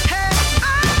 hey, hey, oh!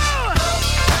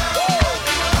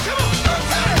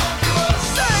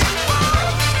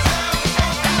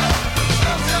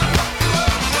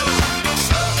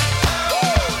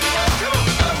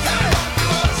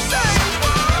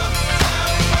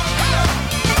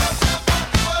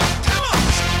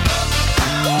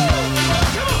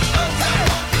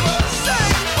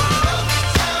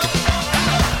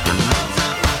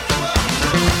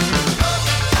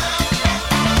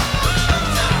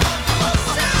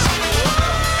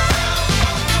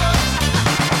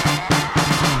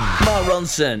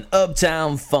 Ronson,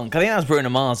 Uptown Funk. I think that was Bruno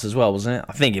Mars as well, wasn't it?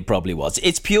 I think it probably was.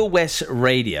 It's Pure West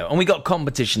Radio, and we got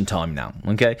competition time now,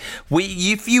 okay?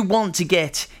 If you want to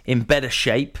get in better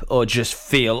shape or just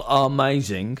feel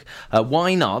amazing,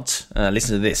 why not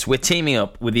listen to this? We're teaming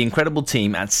up with the incredible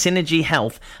team at Synergy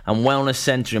Health and Wellness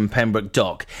Centre in Pembroke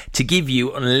Dock to give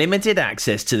you unlimited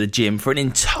access to the gym for an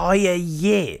entire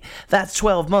year. That's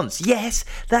 12 months. Yes,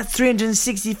 that's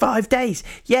 365 days.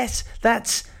 Yes,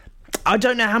 that's... I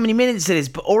don't know how many minutes it is,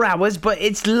 or hours, but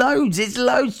it's loads.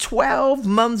 12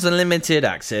 months unlimited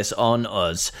access on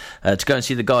us to go and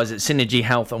see the guys at Synergy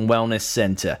Health and Wellness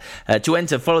Centre. To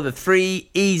enter, follow the 3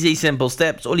 easy, simple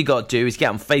steps. All you got to do is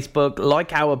get on Facebook,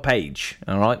 like our page,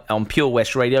 all right, on Pure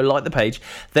West Radio, like the page,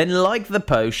 then like the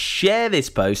post, share this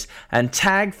post, and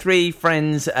tag 3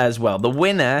 friends as well. The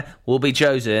winner will be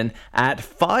chosen at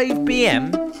 5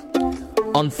 p.m.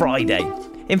 on Friday.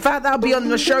 In fact, that'll be on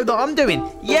the show that I'm doing.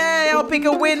 Yay, I'll pick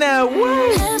a winner.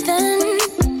 Woo! Heaven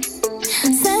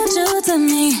sent you to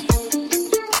me.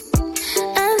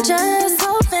 I'm just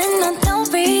hoping I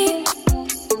don't repeat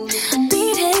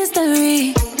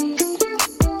history.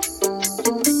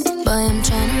 Boy, I'm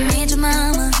trying to meet your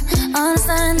mama on a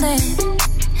Sunday.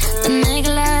 And make a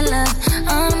lot of love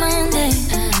on a Monday.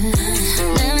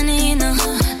 Never need no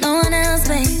one else,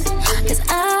 babe. 'Cause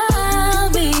I'll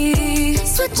be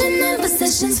switching in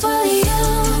positions for you.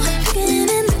 Getting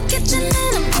in the kitchen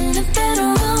and I'm in a better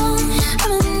room. I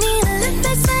don't need a lift,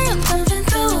 they say I'm coming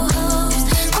through holes.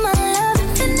 I'm a love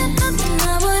infinite, nothing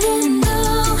I wouldn't do,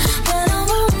 that I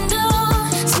won't do.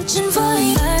 Switching for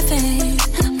you,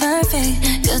 perfect,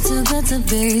 good to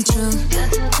be true.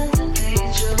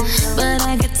 But I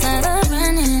get tired of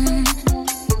running.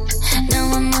 Now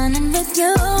I'm running with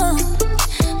you.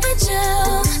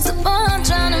 So boy, I'm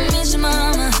trying to meet your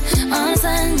mama on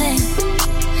Sunday.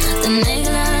 Then make a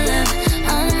lot of love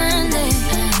on Monday.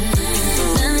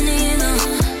 Never need no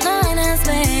one else,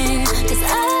 babe. 'Cause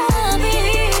I'll be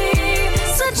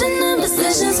switching the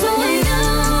positions for you.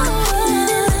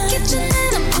 Kitchen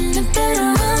and I'm in the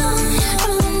bedroom. I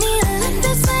don't need a lift,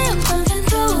 they say I'm coming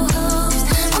through holes.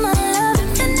 I'm a love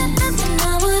infinite, nothing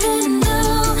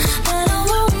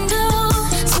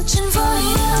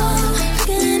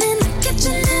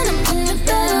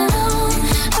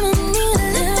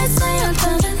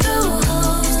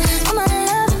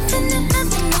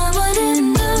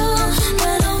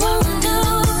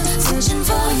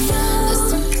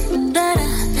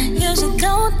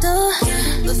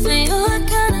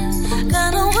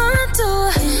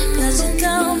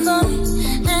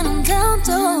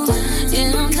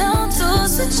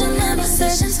Switching up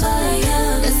positions for you.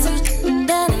 Let's switch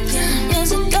that again.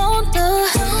 Yes, you don't do.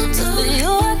 For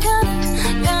you, I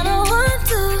kinda want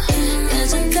to.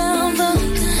 Yes, I'm down for.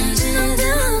 I'm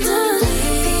down to.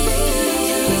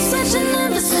 Switching up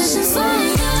positions for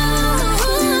you.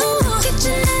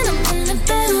 Kitchen and I'm in the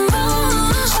bedroom.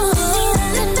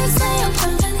 If they say I'm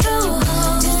coming through,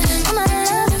 I'm not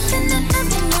loving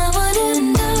nothing I wouldn't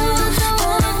do.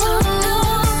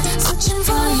 Switching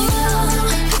for you.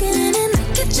 Getting in the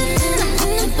kitchen and I'm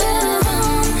in the bedroom.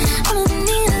 I don't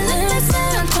need a if they say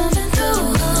I'm coming through,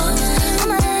 I'm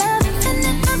not loving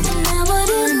nothing I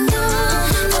wouldn't do.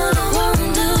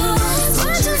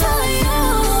 Switching for you.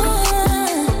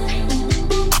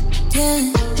 Yeah.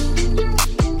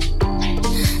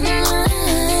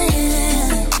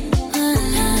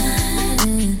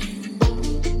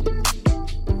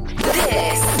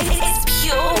 This is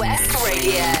Pure West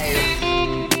Radio.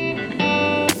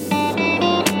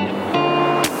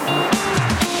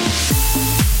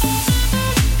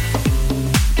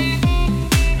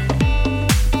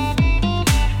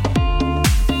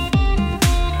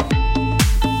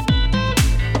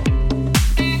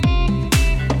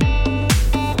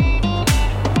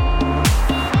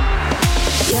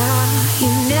 Yeah, you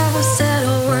never said a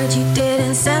word, you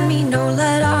didn't send me no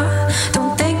letter.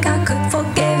 Don't think I could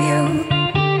forgive you.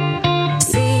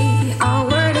 See, our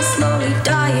word is slowly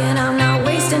dying, I'm not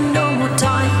wasting no more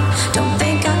time. Don't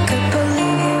think I could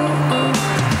believe you.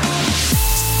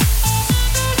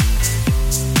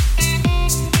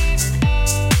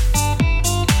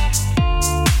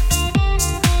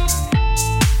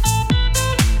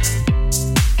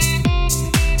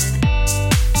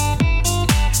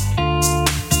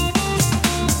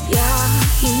 Yeah,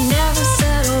 you never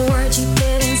said a word, you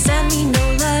didn't send me no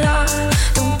letter.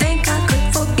 Don't think I could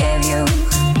forgive you.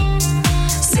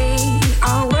 See,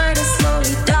 our word is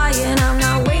slowly dying, I'm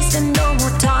not wasting no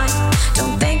more time.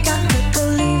 Don't think I could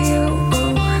believe you.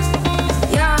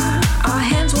 Yeah, our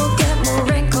hands will get more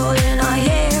wrinkled and our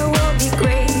hair will be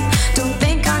gray. Don't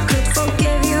think I could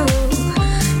forgive you.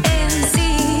 And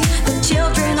see, the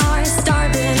children are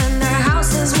starving and their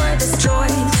houses were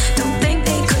destroyed. Don't think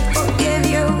they could forgive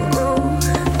you.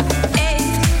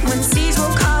 When seas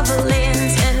will cover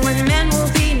lands and when men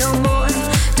will be no more.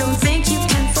 Don't think you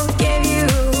can forgive you.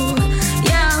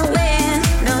 Yeah, when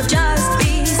there'll just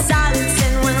be silence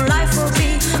and when life will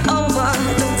be over.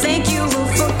 Don't think you will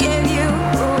forgive you.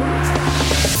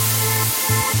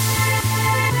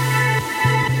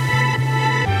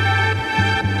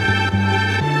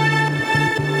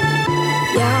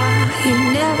 Yeah, you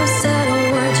never said a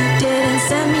word, you didn't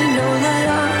send me no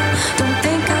letter. Don't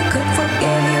think I could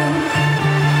forgive you.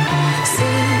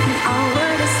 See, our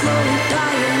word is slowly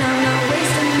dying, I'm not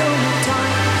wasting no more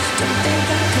time. Don't think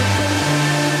I could believe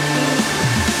you.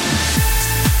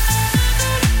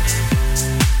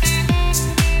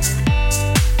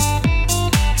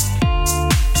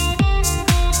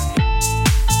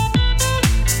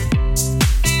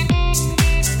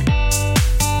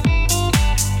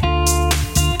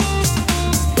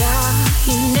 Yeah,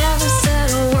 you never said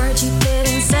a word, you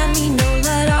didn't send me no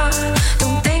letter.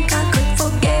 Don't think I could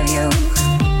forgive you.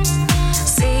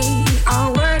 See,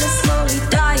 our word is slowly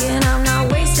dying, I'm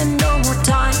not wasting no more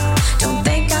time. Don't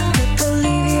think I could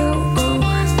believe you.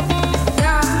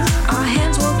 Yeah, our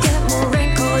hands will get more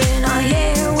wrinkled and our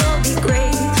hair will be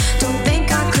gray. Don't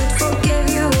think I could forgive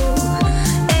you.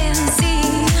 And see,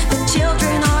 the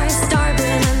children are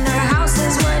starving and their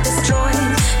houses were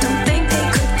destroyed. Don't think they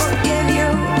could forgive you.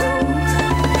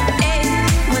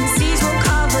 When seas will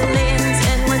cover lands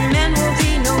and when men will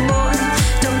be no more.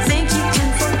 Don't think you can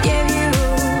forgive you.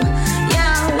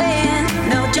 Yeah, when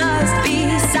there'll just be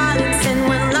silence and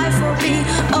when life will be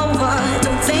over.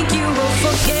 Don't think you will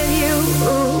forgive you.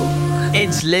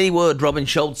 It's Lilywood, Robin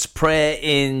Schultz, Prayer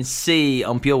in C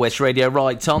on Pure West Radio.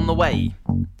 Right, on the way.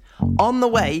 On the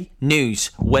way,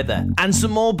 news, weather, and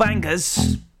some more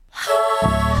bangers.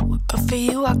 Good for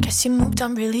you, I guess you moved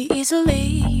on really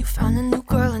easily. You found a new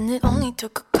girl and it only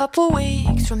took a couple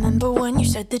weeks. Remember when you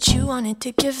said that you wanted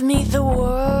to give me the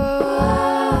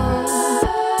world?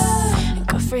 And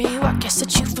good for you, I guess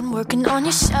that you've been working on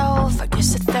yourself. I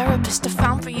guess the therapist I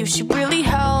found for you should really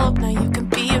help. Now you can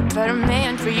be a better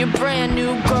man for your brand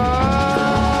new girl.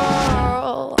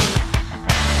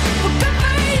 Well, good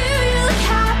for you, you look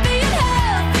happy and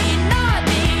healthy, not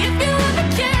me. If you ever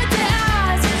cared to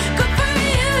ask, good for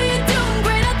you, you're doing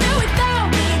great out there without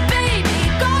me, baby.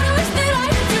 God, I wish that I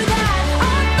could do that.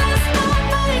 I lost my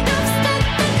mind, I've spent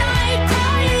the night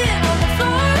crying on the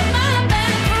floor of my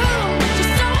bedroom. But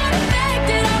you're so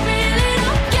unaffected, I really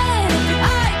don't get it.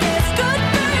 I guess good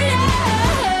for you.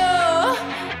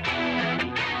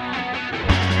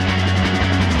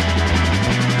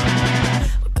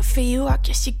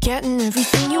 getting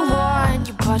everything you want.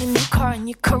 You bought a new car and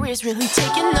your career's really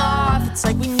taking off. It's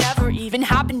like we never even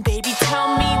happened, baby.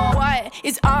 Tell me what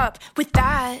is up with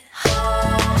that?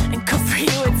 And good for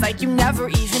you, it's like you never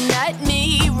even met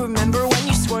me. Remember when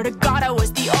you swore to God I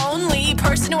was the only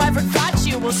person who ever got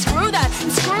you? Well, screw that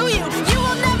and screw you. You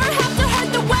will never have to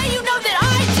hurt the way you know that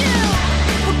I do.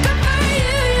 Well, good for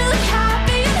you, you look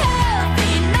happy and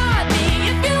healthy. Not me,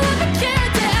 if you ever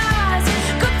cared to ask.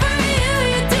 Good for you,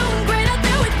 you're doing great out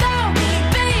there without me,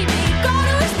 baby. God,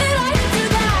 I wish that I could do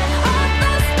that. I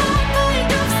lost my mind,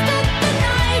 I've spent the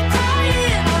night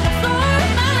crying on the floor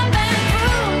of my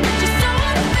bedroom. But you're so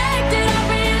unaffected, I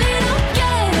really don't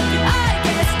get it. But I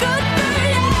guess good for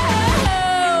you.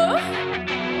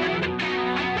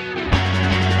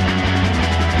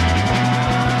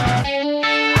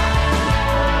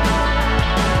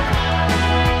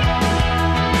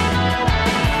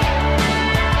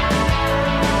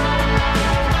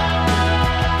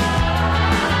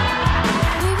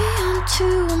 Maybe I'm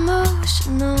too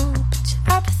emotional, but your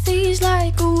apathy's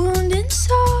like a wounded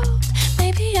soul.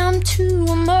 Maybe I'm too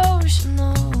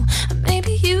emotional, or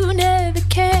maybe you never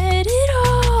cared at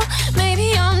all.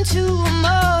 Maybe I'm too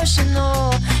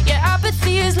emotional, your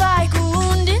apathy is like a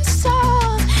wounded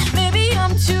soul. Maybe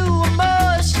I'm too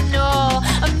emotional,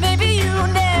 or maybe you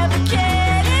never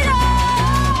cared at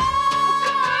all.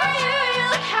 You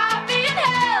look happy and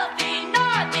healthy,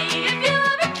 not me, if you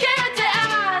ever cared to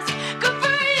ask. Good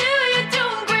for you, you're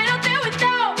doing great out there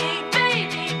without me,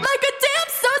 baby. Like a damn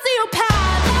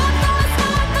sociopath. I've lost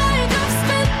my mind, I've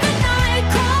spent the night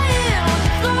crying on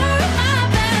the floor of my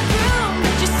bedroom.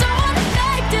 But you're so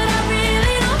unaffected, I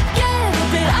really don't get it.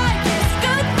 But I guess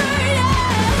good for you.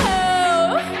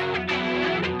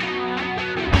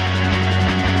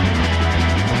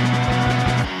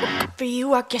 For you,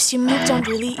 I guess you moved on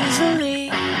really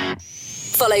easily.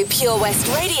 Follow Pure West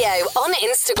Radio on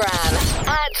Instagram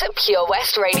at Pure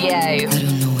West Radio. I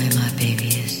don't know where my baby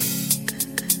is,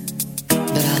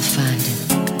 but I'll find him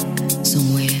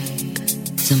somewhere,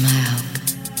 somehow.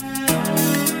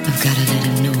 I've gotta let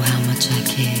him know how much I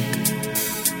care.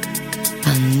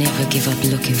 I'll never give up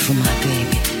looking for my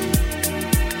baby.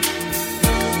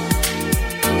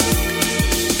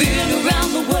 Been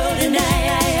around the world and I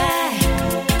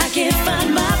can't find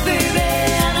my baby.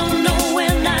 I don't know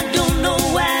when, I don't know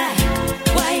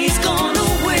why he's gone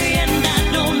away, and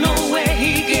I don't know where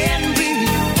he can be,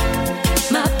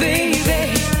 my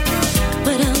baby.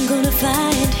 But I'm gonna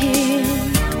find him.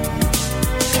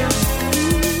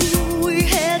 Ooh, we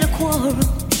had a quarrel,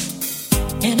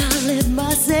 and I let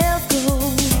myself go.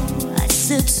 I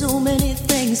said so many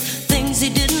things he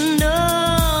didn't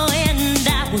know, and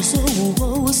I was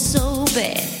oh so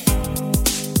bad.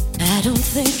 I don't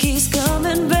think he's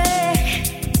coming back.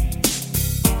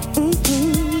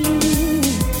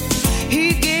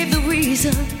 He gave the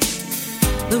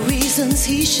reasons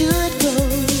he should go,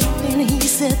 and he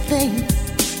said things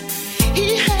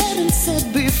he hadn't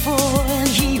said before, and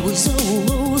he was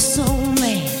oh so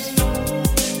mad.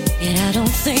 And I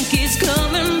don't think he's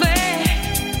coming back,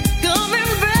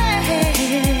 coming back.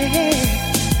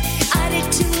 I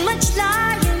did too much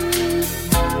lying,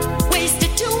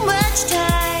 wasted too much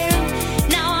time.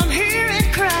 Now I'm here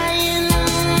and crying.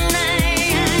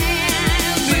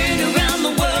 I've been around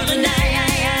the world and I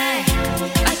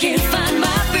can't find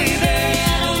my baby.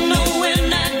 I don't know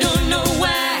when, I don't know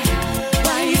why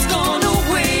he's gone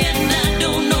away, and I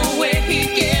don't know where he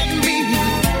can be,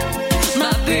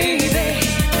 my baby.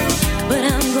 But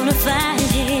I'm gonna find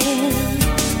him.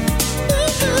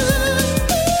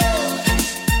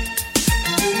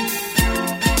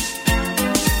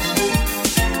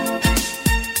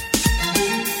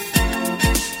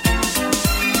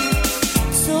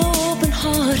 So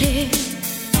open-hearted,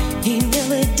 he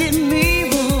never did me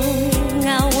wrong.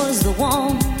 I was the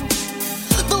one,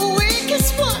 the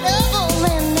weakest one ever,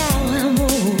 and now I'm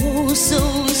oh so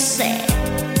sad.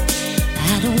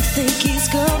 I don't think he's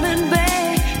coming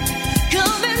back,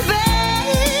 coming back.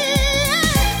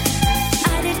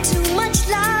 I did too much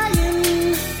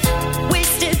lying,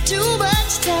 wasted too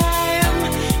much time.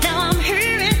 Now I'm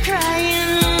here and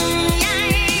crying.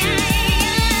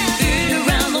 Been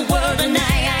around the world and I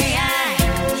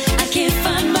can't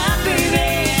find my baby.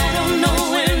 I don't know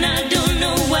when, I don't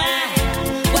know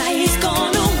why he's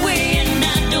gone away, and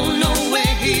I don't know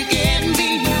where he can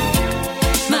be,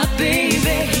 my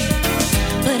baby.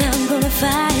 But I'm gonna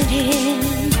find him.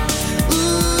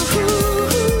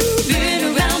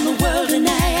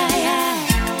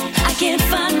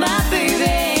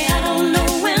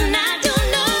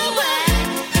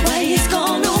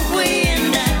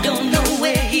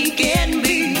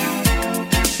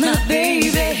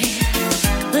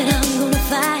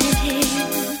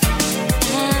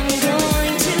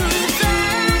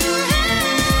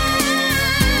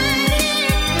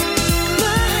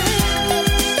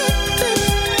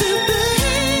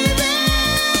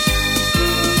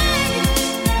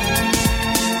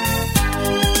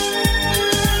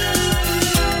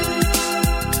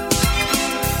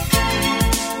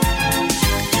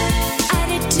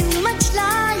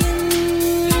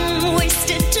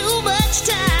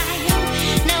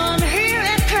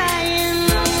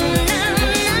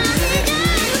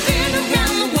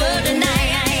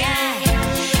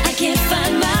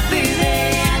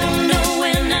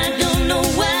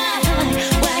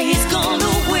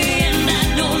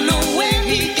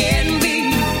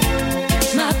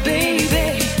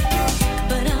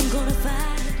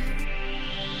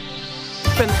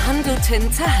 Bolton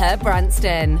to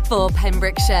Herbrandston. For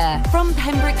Pembrokeshire. From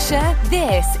Pembrokeshire,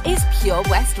 this is Pure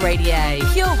West Radio.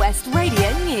 Pure West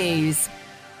Radio News.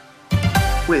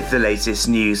 With the latest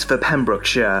news for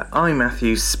Pembrokeshire, I'm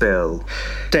Matthew Spill.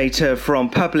 Data from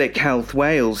Public Health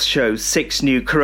Wales shows 6 new